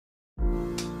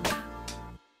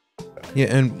Yeah,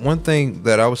 and one thing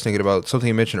that I was thinking about, something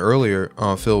you mentioned earlier,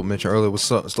 Phil mentioned earlier,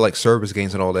 was like service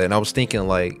games and all that, and I was thinking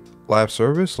like live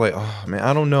service, like, oh man,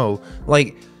 I don't know,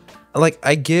 like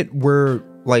I get where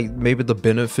like maybe the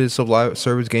benefits of live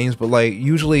service games, but like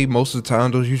usually most of the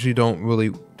time those usually don't really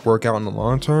work out in the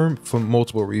long term for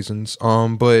multiple reasons.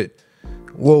 But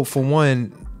well, for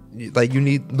one, like you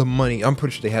need the money. I'm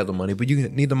pretty sure they have the money, but you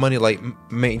need the money like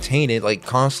maintain it, like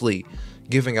constantly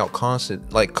giving out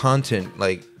constant like content,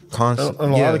 like constant.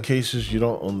 In a lot of cases, you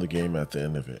don't own the game at the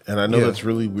end of it, and I know that's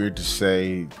really weird to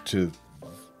say to,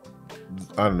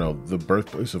 I don't know, the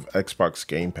birthplace of Xbox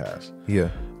Game Pass. Yeah.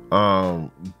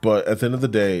 But at the end of the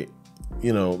day,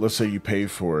 you know, let's say you pay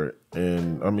for it,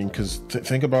 and I mean, because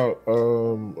think about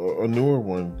a newer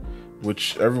one,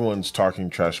 which everyone's talking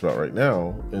trash about right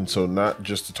now, and so not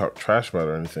just to talk trash about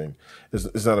or anything,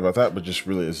 it's not about that, but just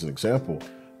really as an example,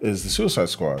 is the Suicide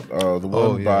Squad, the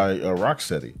one by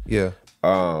Rocksteady. Yeah.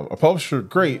 A publisher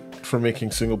great for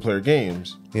making single player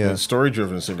games, and story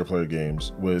driven single player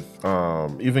games, with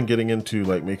even getting into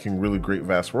like making really great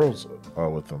vast worlds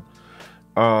with them.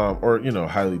 Or, you know,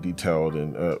 highly detailed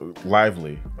and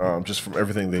lively, just from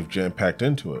everything they've jam-packed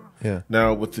into it. Yeah.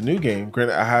 Now, with the new game,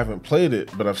 granted, I haven't played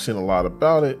it, but I've seen a lot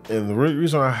about it, and the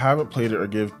reason I haven't played it or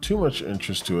give too much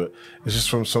interest to it is just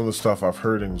from some of the stuff I've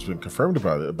heard and has been confirmed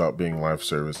about it, about being live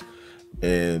service.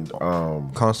 And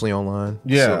constantly online.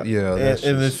 Yeah. So, yeah.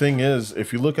 And the thing is,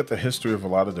 if you look at the history of a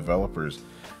lot of developers,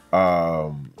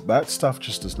 that stuff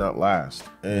just does not last.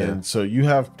 And so you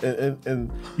have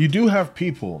and you do have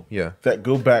people that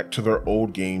go back to their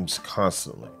old games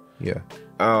constantly. Yeah.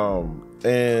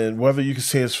 And whether you can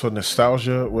say it's for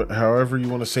nostalgia, however you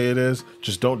want to say it is,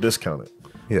 just don't discount it.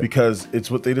 Yeah. Because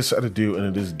it's what they decide to do, and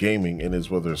it is gaming, and it's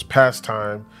whether it's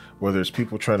pastime, whether it's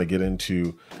people trying to get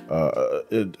into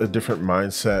a different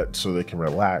mindset so they can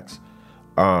relax.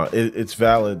 It's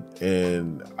valid,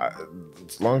 and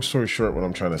long story short, what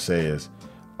I'm trying to say is,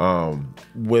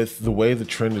 with the way the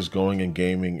trend is going in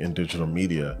gaming and digital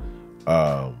media,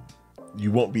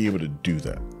 you won't be able to do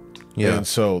that. Yeah. And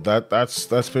so that's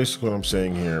basically what I'm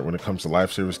saying here when it comes to live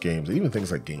service games, even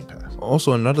things like Game Pass.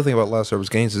 Also, another thing about live service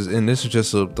games is, and this is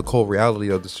just the cold reality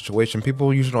of the situation,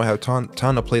 people usually don't have time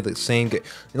to play the same game.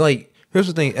 Like, here's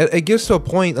the thing, it gets to a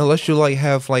point, unless you like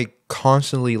have like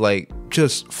constantly like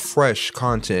just fresh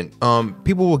content,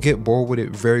 people will get bored with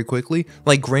it very quickly.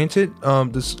 Like, granted,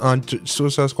 this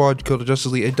Suicide Squad Kill the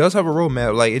Justice League, it does have a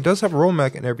roadmap, like it does have a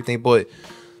roadmap and everything, but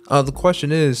the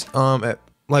question is,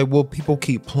 like, will people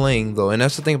keep playing though? And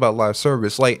that's the thing about live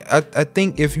service. Like, I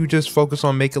think if you just focus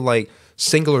on making like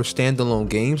singular standalone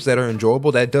games that are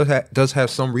enjoyable, that does have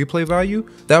some replay value,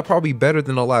 that'll probably be better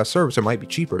than a live service. It might be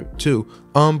cheaper too.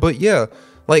 But yeah,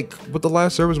 like with the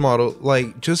live service model,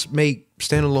 like just make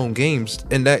standalone games,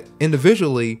 and that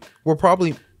individually will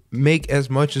probably make as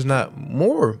much as not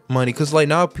more money, because like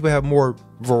now people have more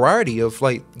variety of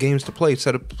like games to play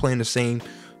instead of playing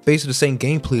basically the same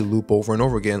gameplay loop over and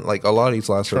over again, like a lot of these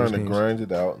live service games. Trying to grind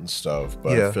it out and stuff,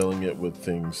 but filling it with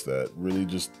things that really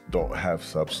just don't have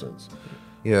substance.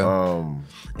 Yeah.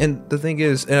 And the thing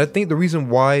is, and I think the reason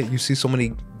why you see so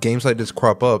many games like this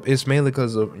crop up is mainly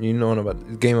because of, you know, about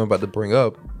the game I'm about to bring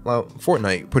up,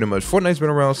 Fortnite. Pretty much, Fortnite's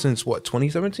been around since what,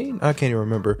 2017? I can't even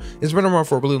remember. It's been around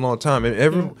for a really long time, and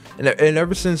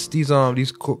ever since these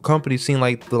companies seen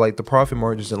like the profit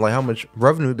margins and like how much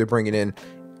revenue they're bringing in,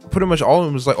 pretty much all of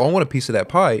them was like, oh, I want a piece of that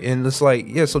pie. And it's like,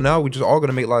 yeah, so now we're just all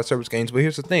gonna make live service games. But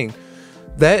here's the thing,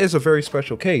 that is a very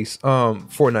special case.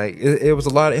 Fortnite,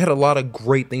 it had a lot of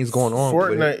great things going on.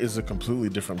 Fortnite is a completely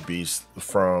different beast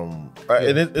from,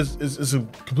 and it's a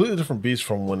completely different beast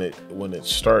from when it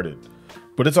started,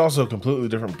 but it's also a completely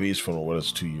different beast from what it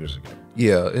was 2 years ago.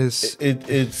 Yeah,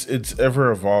 it's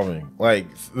ever evolving. Like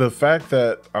the fact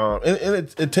that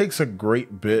it takes a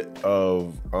great bit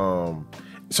of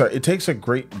it takes a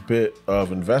great bit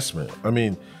of investment. I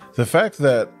mean, the fact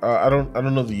that I don't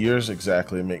know the years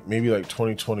exactly, maybe like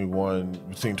 2021,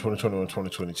 between 2021 and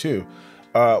 2022,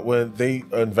 when they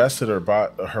invested or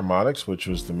bought Harmonix, which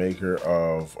was the maker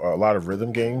of a lot of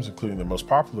rhythm games, including the most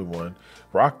popular one,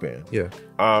 Rock Band. Yeah.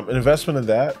 An investment in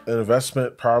that, an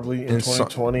investment probably in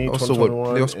 2020, also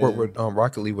 2021. They also worked with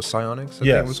Rocket League with Psyonix, I think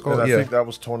it was called. And I think that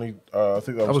was 2020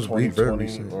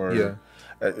 or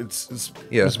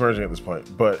it's merging at this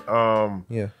point. But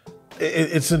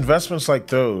it's investments like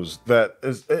those that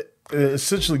it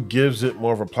essentially gives it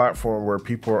more of a platform where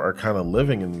people are kind of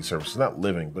living in these services, not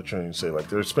living, but trying to say like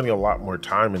they're spending a lot more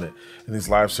time in it, and these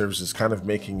live services kind of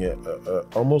making it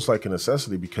almost like a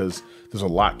necessity because there's a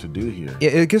lot to do here. Yeah,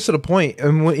 it gets to the point,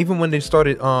 and even when they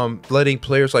started letting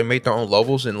players like make their own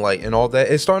levels and all that,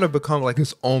 it's starting to become like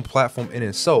its own platform in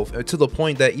itself, to the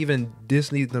point that even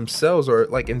Disney themselves are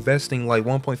like investing like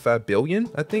 1.5 billion,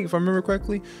 I think, if I remember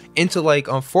correctly, into like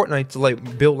Fortnite to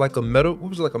like build like a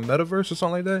metaverse or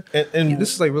something like that. And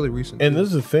this is like really recent. And this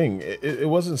is the thing, it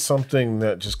wasn't something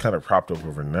that just kind of propped up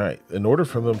overnight. In order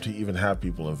for them to even have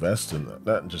people invest in that,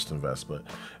 not just invest, but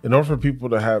in order for people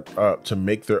to have to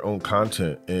make their own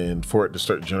content and for it to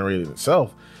start generating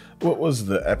itself, what was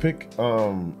the Epic?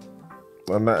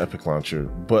 Not Epic Launcher,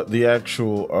 but the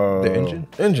actual the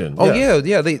engine. Oh yeah,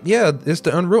 it's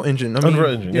the Unreal Engine. Unreal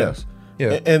Engine, yes.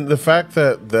 Yeah. And the fact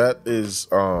that is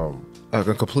like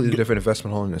a completely different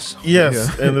investment on this.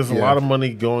 Yes, and there's a lot of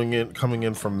money coming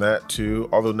in from that too,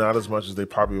 although not as much as they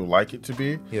probably would like it to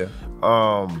be. Yeah.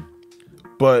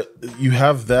 But you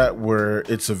have that where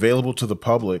it's available to the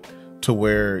public to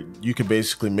where you can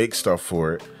basically make stuff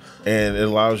for it, and it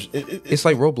allows it's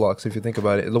like Roblox if you think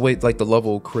about it, the way like the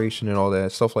level creation and all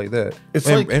that stuff like that. It's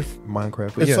and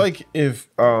Minecraft. It's like if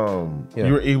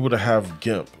you were able to have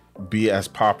GIMP be as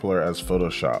popular as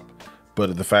Photoshop,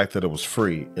 but the fact that it was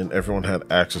free and everyone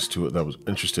had access to it that was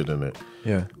interested in it,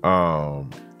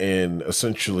 and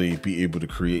essentially be able to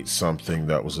create something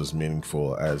that was as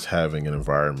meaningful as having an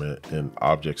environment and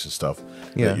objects and stuff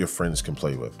that your friends can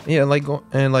play with. Yeah,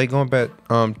 going back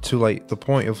to like the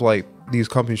point of like these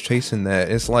companies chasing that,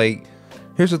 it's like,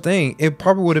 here's the thing, it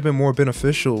probably would have been more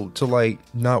beneficial to like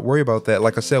not worry about that.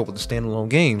 Like I said, with the standalone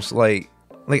games, like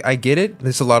I get it,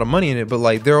 there's a lot of money in it, but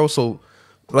like they're also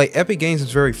like Epic Games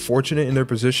is very fortunate in their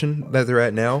position that they're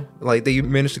at now. Like they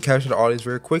managed to capture the audience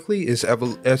very quickly. It's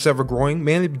ever growing,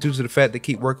 mainly due to the fact they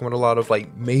keep working with a lot of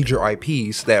like major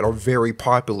IPs that are very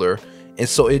popular, and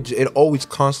so it always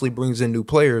constantly brings in new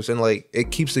players, and like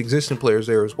it keeps existing players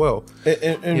there as well.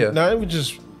 And not even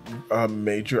just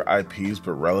major IPs,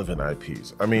 but relevant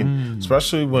IPs. I mean,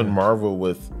 especially when Marvel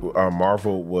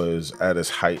was at its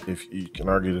height, if you can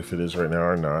argue if it is right now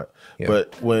or not. Yeah.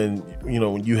 But when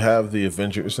you have the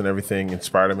Avengers and everything, and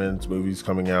Spider-Man's movies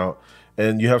coming out,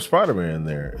 and you have Spider-Man in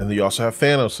there, and then you also have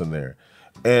Thanos in there,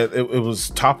 and it was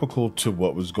topical to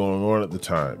what was going on at the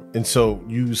time. And so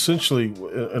you essentially,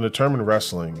 in a term in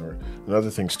wrestling or in other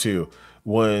things too,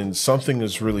 when something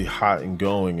is really hot and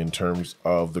going in terms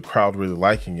of the crowd really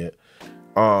liking it,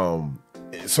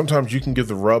 sometimes you can give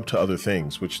the rub to other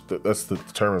things, which that's the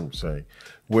term I'm saying,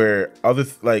 where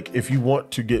like if you want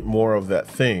to get more of that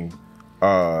thing,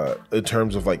 in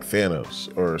terms of like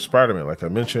Thanos or Spider-Man, like I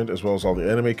mentioned, as well as all the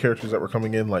anime characters that were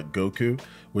coming in, like Goku,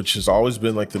 which has always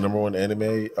been like the #1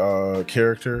 anime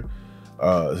character,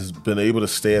 has been able to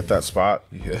stay at that spot.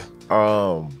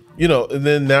 And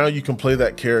then now you can play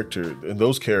that character and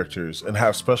those characters and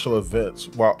have special events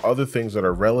while other things that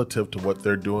are relative to what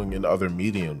they're doing in other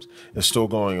mediums is still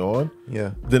going on.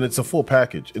 Then it's a full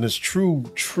package, and it's true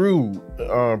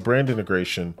brand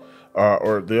integration,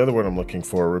 or the other word I'm looking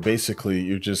for, where basically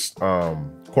you're just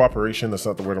cooperation. That's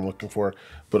not the word I'm looking for,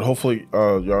 but hopefully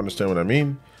you understand what I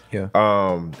mean.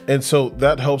 And so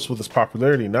that helps with its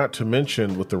popularity, not to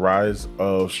mention with the rise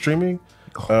of streaming.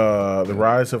 The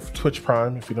rise of Twitch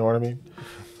Prime, if you know what I mean,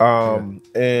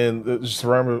 and just the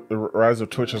rise of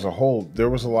Twitch as a whole. There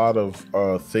was a lot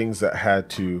of things that had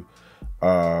to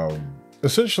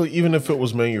essentially, even if it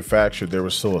was manufactured, there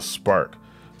was still a spark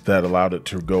that allowed it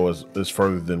to go as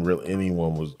further than really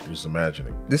anyone was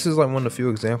imagining. This is like one of the few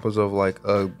examples of like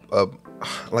a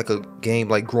game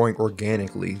like growing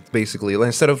organically, basically. Like,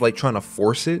 instead of like trying to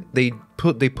force it, they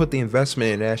put the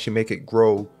investment in and actually make it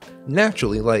grow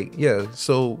naturally. Like,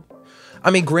 so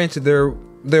I mean, granted,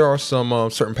 there are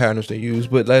some certain patterns they use,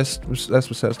 but that's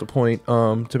besides the point,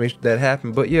 to make that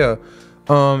happen. But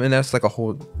and that's like a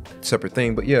whole separate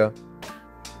thing. But